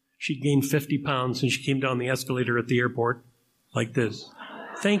 She'd gained 50 pounds and she came down the escalator at the airport like this.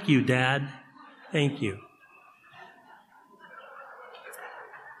 Thank you, Dad. Thank you.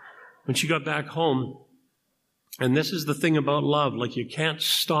 When she got back home, and this is the thing about love, like you can't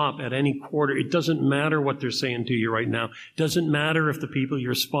stop at any quarter. It doesn't matter what they're saying to you right now. It doesn't matter if the people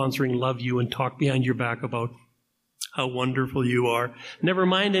you're sponsoring love you and talk behind your back about how wonderful you are. Never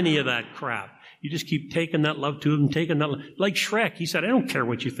mind any of that crap. You just keep taking that love to them, taking that love. Like Shrek, he said, I don't care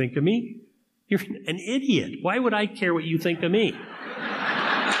what you think of me. You're an idiot. Why would I care what you think of me?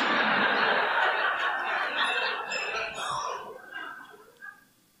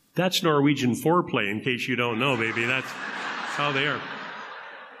 That's Norwegian foreplay, in case you don't know, baby. That's how they are.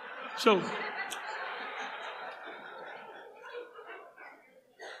 So,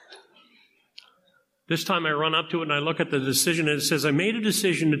 this time I run up to it and I look at the decision and it says, I made a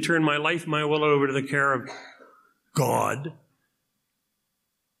decision to turn my life, my will over to the care of God.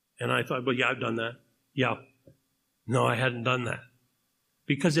 And I thought, well, yeah, I've done that. Yeah. No, I hadn't done that.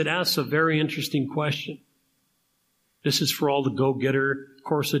 Because it asks a very interesting question. This is for all the go-getter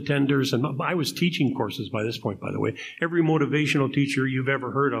course attenders. And I was teaching courses by this point, by the way. Every motivational teacher you've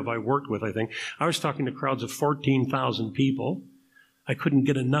ever heard of, I worked with, I think. I was talking to crowds of 14,000 people. I couldn't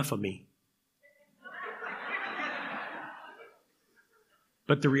get enough of me.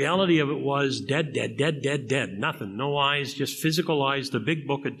 But the reality of it was dead, dead, dead, dead, dead. Nothing. No eyes, just physical eyes. The big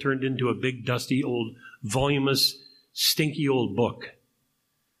book had turned into a big, dusty, old, voluminous, stinky old book.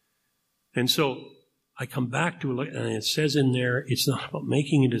 And so I come back to it, and it says in there, it's not about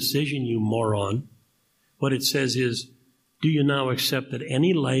making a decision, you moron. What it says is, do you now accept that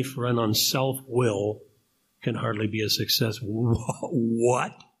any life run on self-will can hardly be a success?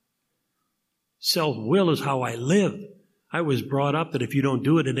 What? Self-will is how I live. I was brought up that if you don't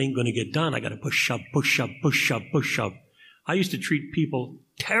do it, it ain't going to get done. I got to push, shove, push, shove, push, shove, push, shove. I used to treat people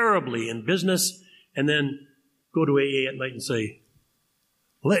terribly in business and then go to AA at night and say,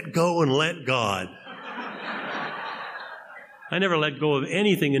 let go and let God. I never let go of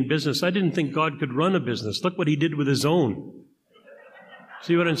anything in business. I didn't think God could run a business. Look what he did with his own.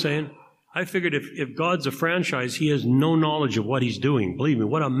 See what I'm saying? I figured if God's a franchise, he has no knowledge of what he's doing. Believe me,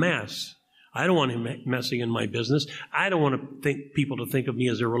 what a mess. I don't want him messing in my business. I don't want people to think of me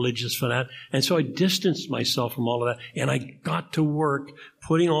as a religious fanatic. And so I distanced myself from all of that, and I got to work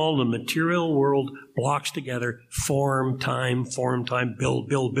putting all the material world blocks together, form, time, build.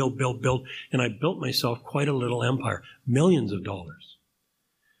 And I built myself quite a little empire, millions of dollars.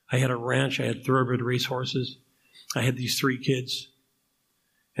 I had a ranch. I had thoroughbred racehorses. I had these 3 kids.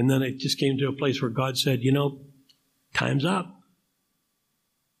 And then it just came to a place where God said, time's up.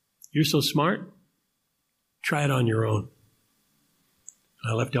 You're so smart. Try it on your own.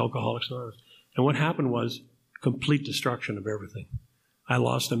 I left Alcoholics Anonymous. And what happened was complete destruction of everything. I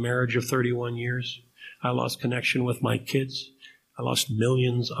lost a marriage of 31 years. I lost connection with my kids. I lost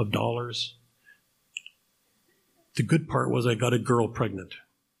millions of dollars. The good part was I got a girl pregnant.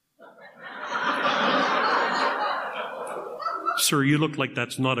 Sir, you look like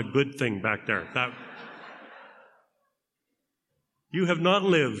that's not a good thing back there. You have not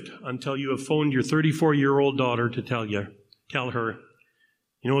lived until you have phoned your 34-year-old daughter to tell her,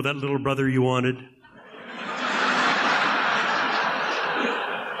 that little brother you wanted?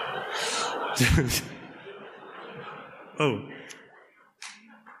 Oh.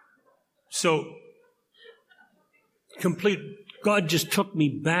 So, God just took me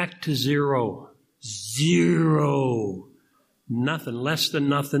back to zero. Zero. Nothing, less than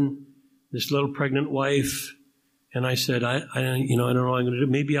nothing. This little pregnant wife. And I said, I don't know what I'm going to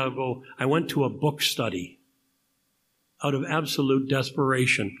do. Maybe I'll go. I went to a book study out of absolute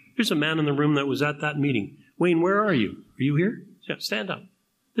desperation. Here's a man in the room that was at that meeting. Wayne, where are you? Are you here? Yeah, stand up.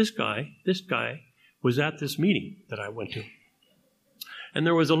 This guy was at this meeting that I went to. And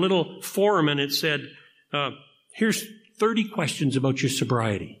there was a little form, and it said, here's 30 questions about your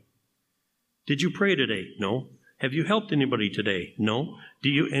sobriety. Did you pray today? No. Have you helped anybody today? No.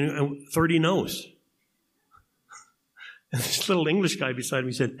 And 30 no's. And this little English guy beside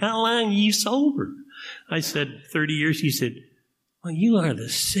me said, how long are you sober? I said, 30 years. He said, well, you are the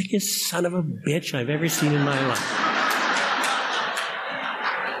sickest son of a bitch I've ever seen in my life.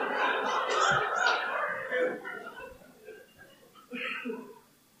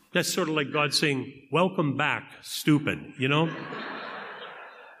 That's sort of like God saying, welcome back, stupid,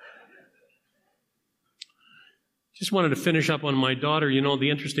 Just wanted to finish up on my daughter. The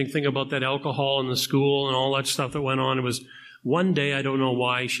interesting thing about that alcohol in the school and all that stuff that went on, it was one day, I don't know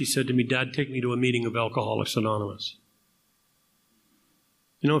why, she said to me, Dad, take me to a meeting of Alcoholics Anonymous.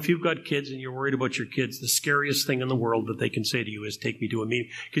 If you've got kids and you're worried about your kids, the scariest thing in the world that they can say to you is take me to a meeting.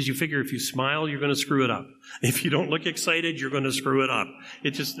 Because you figure if you smile, you're going to screw it up. If you don't look excited, you're going to screw it up.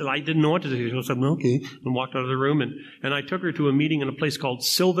 I didn't know what to do. So I said, okay, and walked out of the room. And I took her to a meeting in a place called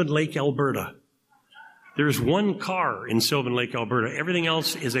Sylvan Lake, Alberta. There's one car in Sylvan Lake, Alberta. Everything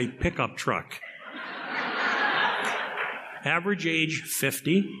else is a pickup truck. Average age,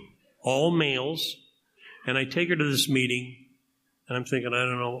 50, all males. And I take her to this meeting, and I'm thinking, I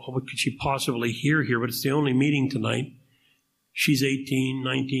don't know, what could she possibly hear here? But it's the only meeting tonight. She's 18,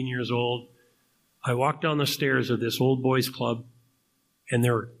 19 years old. I walk down the stairs of this old boys club, and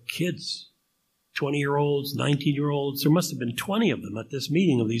there are kids, 20-year-olds, 19-year-olds. There must have been 20 of them at this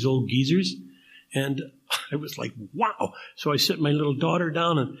meeting of these old geezers. And I was like, wow. So I sit my little daughter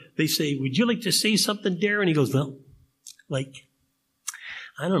down, and they say, would you like to say something, Darren? And he goes, well,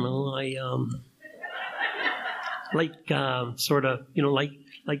 I don't know, I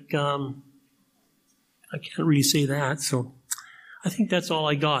can't really say that, so I think that's all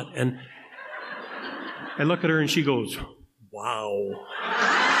I got. And I look at her, and she goes, wow.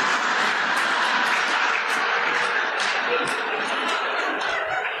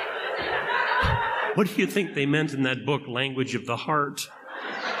 What do you think they meant in that book, Language of the Heart?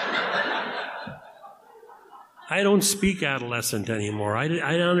 I don't speak adolescent anymore. I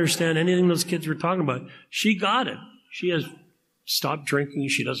don't understand anything those kids were talking about. She got it. She has stopped drinking.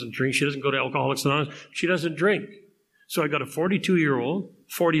 She doesn't drink. She doesn't go to Alcoholics Anonymous. She doesn't drink. So I got a 42-year-old,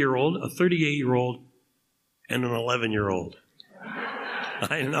 40-year-old, a 38-year-old, and an 11-year-old.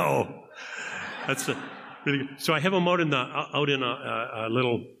 I know. That's really good. So I have him out in a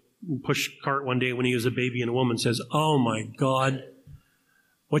little push cart one day when he was a baby, and a woman says, oh my God,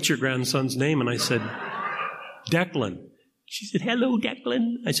 what's your grandson's name? And I said, Declan. She said, hello,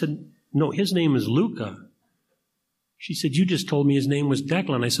 Declan. I said, no, his name is Luca. She said, you just told me his name was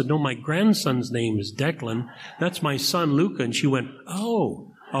Declan. I said, no, my grandson's name is Declan. That's my son, Luca. And she went,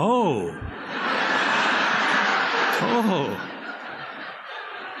 oh.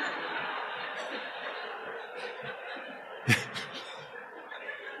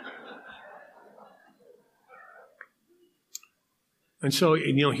 And so,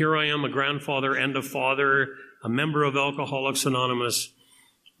 here I am, a grandfather and a father, a member of Alcoholics Anonymous,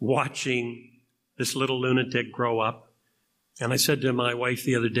 watching this little lunatic grow up. And I said to my wife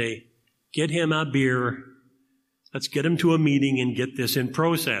the other day, get him a beer. Let's get him to a meeting and get this in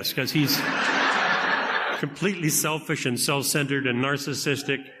process, because he's completely selfish and self-centered and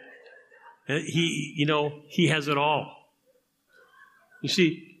narcissistic. He has it all. You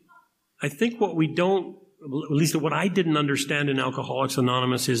see, I think what we don't, at least what I didn't understand in Alcoholics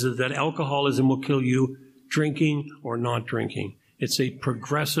Anonymous, is that alcoholism will kill you drinking or not drinking. It's a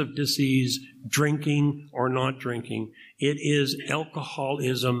progressive disease, drinking or not drinking. It is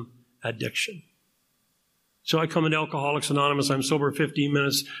alcoholism addiction. So I come into Alcoholics Anonymous, I'm sober 15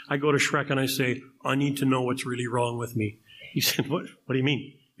 minutes, I go to Shrek and I say, I need to know what's really wrong with me. He said, what do you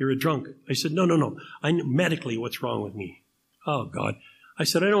mean? You're a drunk. I said, no. I know medically what's wrong with me. Oh, God. I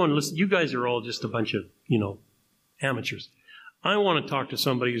said, I don't want to listen. You guys are all just a bunch of, amateurs. I want to talk to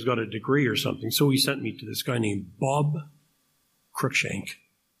somebody who's got a degree or something. So he sent me to this guy named Bob Cruikshank.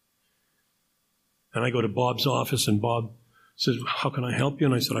 And I go to Bob's office, and Bob says, how can I help you?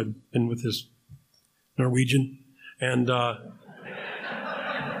 And I said, I've been with this Norwegian, and I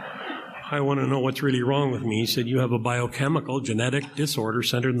want to know what's really wrong with me. He said, you have a biochemical genetic disorder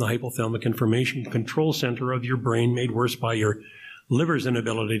centered in the hypothalamic information control center of your brain, made worse by your liver's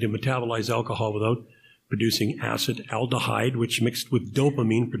inability to metabolize alcohol without producing acid aldehyde, which mixed with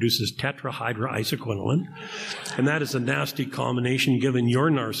dopamine produces tetrahydroisoquinoline. And that is a nasty combination given your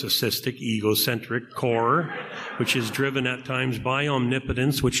narcissistic, egocentric core, which is driven at times by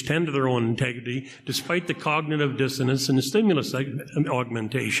omnipotence, which tend to their own integrity, despite the cognitive dissonance and the stimulus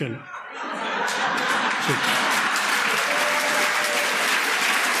augmentation.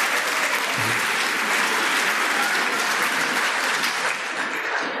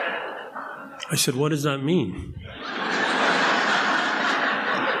 I said, what does that mean?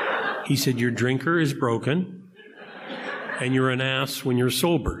 He said, your drinker is broken and you're an ass when you're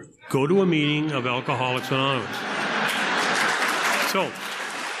sober. Go to a meeting of Alcoholics Anonymous. So,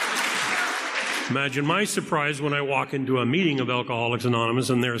 imagine my surprise when I walk into a meeting of Alcoholics Anonymous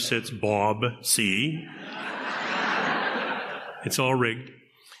and there sits Bob C. It's all rigged.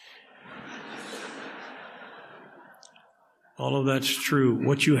 All of that's true.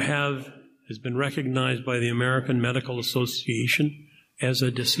 What you have has been recognized by the American Medical Association as a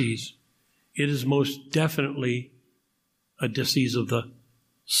disease. It is most definitely a disease of the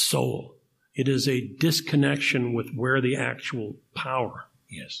soul. It is a disconnection with where the actual power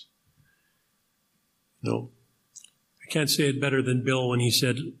is. No, I can't say it better than Bill when he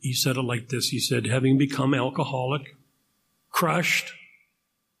said it like this. He said, having become alcoholic, crushed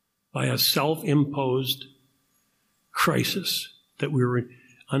by a self-imposed crisis that we were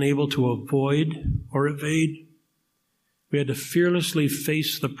unable to avoid or evade, we had to fearlessly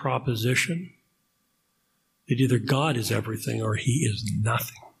face the proposition that either God is everything or he is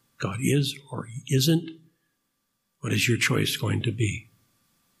nothing. God is or he isn't. What is your choice going to be?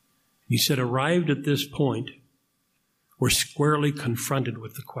 He said, arrived at this point, we're squarely confronted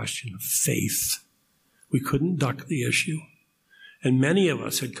with the question of faith. We couldn't duck the issue. And many of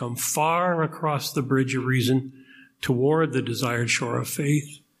us had come far across the bridge of reason toward the desired shore of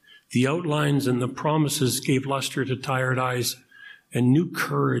faith. The outlines and the promises gave luster to tired eyes and new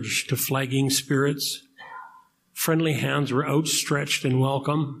courage to flagging spirits. Friendly hands were outstretched in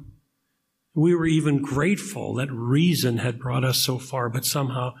welcome. We were even grateful that reason had brought us so far, but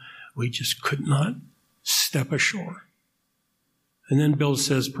somehow we just could not step ashore. And then Bill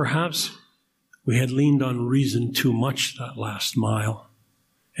says, perhaps we had leaned on reason too much that last mile,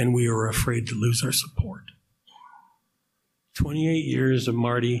 and we were afraid to lose our support. 28 years of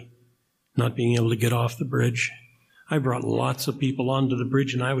Marty not being able to get off the bridge. I brought lots of people onto the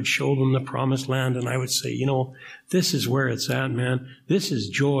bridge, and I would show them the promised land, and I would say, this is where it's at, man. This is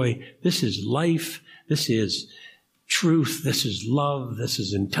joy. This is life. This is truth. This is love. This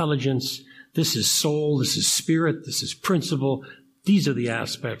is intelligence. This is soul. This is spirit. This is principle. These are the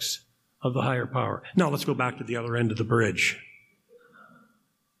aspects of the higher power. Now let's go back to the other end of the bridge.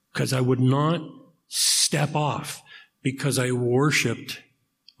 Because I would not step off because I worshipped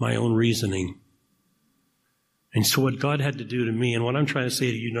my own reasoning. And so what God had to do to me, and what I'm trying to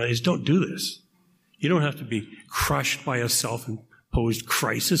say to you now, is don't do this. You don't have to be crushed by a self-imposed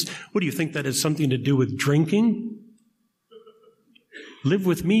crisis. What do you think that has something to do with drinking? Live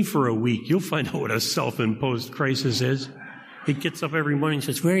with me for a week. You'll find out what a self-imposed crisis is. He gets up every morning and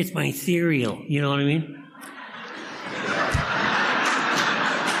says, where's my cereal? You know what I mean?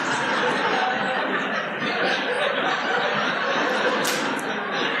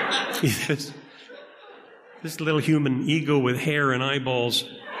 This little human ego with hair and eyeballs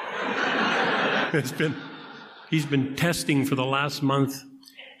he's been testing for the last month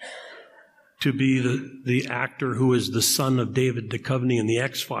to be the actor who is the son of David Duchovny in the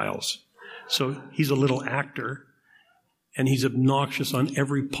X-Files. So he's a little actor, and he's obnoxious on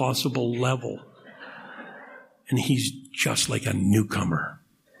every possible level. And he's just like a newcomer.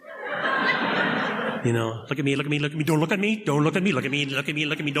 You know, look at me, look at me, look at me, don't look at me, don't look at me, look at me, look at me,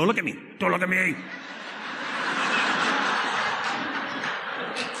 look at me, don't look at me, don't look at me.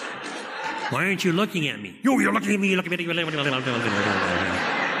 Why aren't you looking at me? You're looking at me, look at me.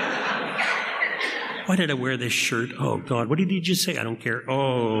 Why did I wear this shirt? Oh, God, what did he just say? I don't care.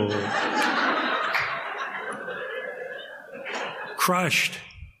 Oh. Crushed.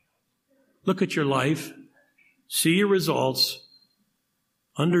 Look at your life. See your results.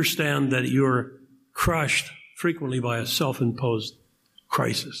 Understand that you're crushed frequently by a self-imposed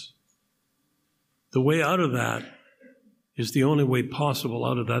crisis. The way out of that is the only way possible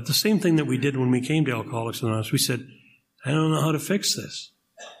out of that. The same thing that we did when we came to Alcoholics Anonymous. We said, I don't know how to fix this.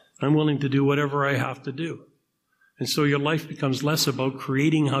 I'm willing to do whatever I have to do. And so your life becomes less about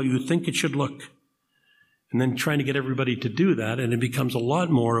creating how you think it should look and then trying to get everybody to do that, and it becomes a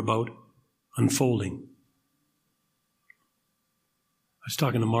lot more about unfolding. I was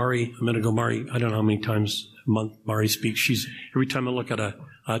talking to Mari a minute ago. Mari, I don't know how many times a month Mari speaks. Every time I look at a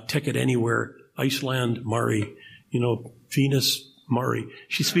ticket anywhere, Iceland, Mari, Venus, Mari.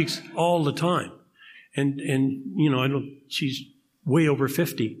 She speaks all the time. And she's way over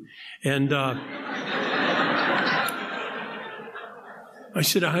 50. And I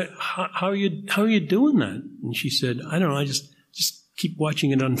said, how are you doing that? And she said, I don't know, I just keep watching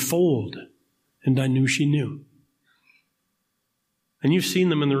it unfold. And I knew she knew. And you've seen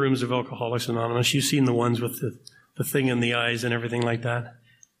them in the rooms of Alcoholics Anonymous. You've seen the ones with the thing in the eyes and everything like that.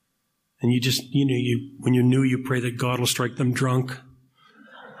 And you just, when you knew, you pray that God will strike them drunk.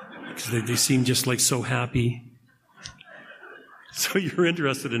 Because they seem just like so happy. So you're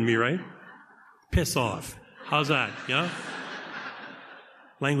interested in me, right? Piss off. How's that? Yeah?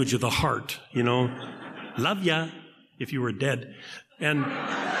 Language of the heart, Love ya, if you were dead.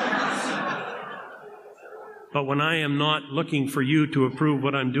 But when I am not looking for you to approve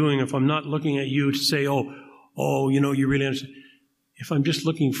what I'm doing, if I'm not looking at you to say, you really understand. If I'm just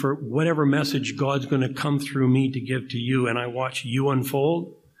looking for whatever message God's going to come through me to give to you, and I watch you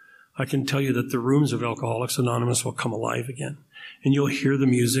unfold, I can tell you that the rooms of Alcoholics Anonymous will come alive again. And you'll hear the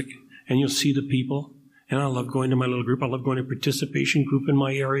music, and you'll see the people. And I love going to my little group. I love going to participation group in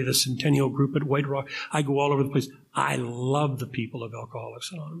my area, the Centennial group at White Rock. I go all over the place. I love the people of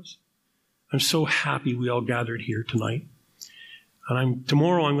Alcoholics Anonymous. I'm so happy we all gathered here tonight. And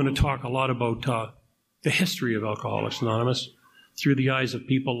tomorrow I'm going to talk a lot about the history of Alcoholics Anonymous through the eyes of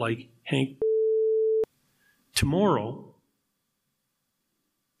people like Hank. Tomorrow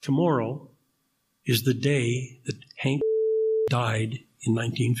is the day that Hank died in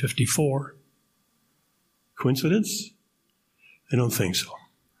 1954. Coincidence? I don't think so.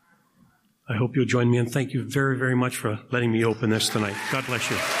 I hope you'll join me, and thank you very, very much for letting me open this tonight. God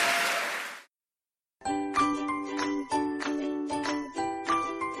bless you.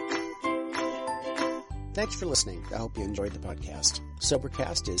 Thanks for listening. I hope you enjoyed the podcast.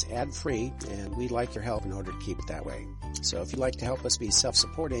 Sobercast is ad-free, and we'd like your help in order to keep it that way. So if you'd like to help us be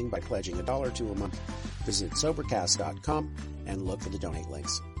self-supporting by pledging $1 or $2 a month, visit Sobercast.com and look for the donate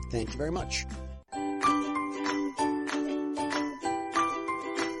links. Thank you very much.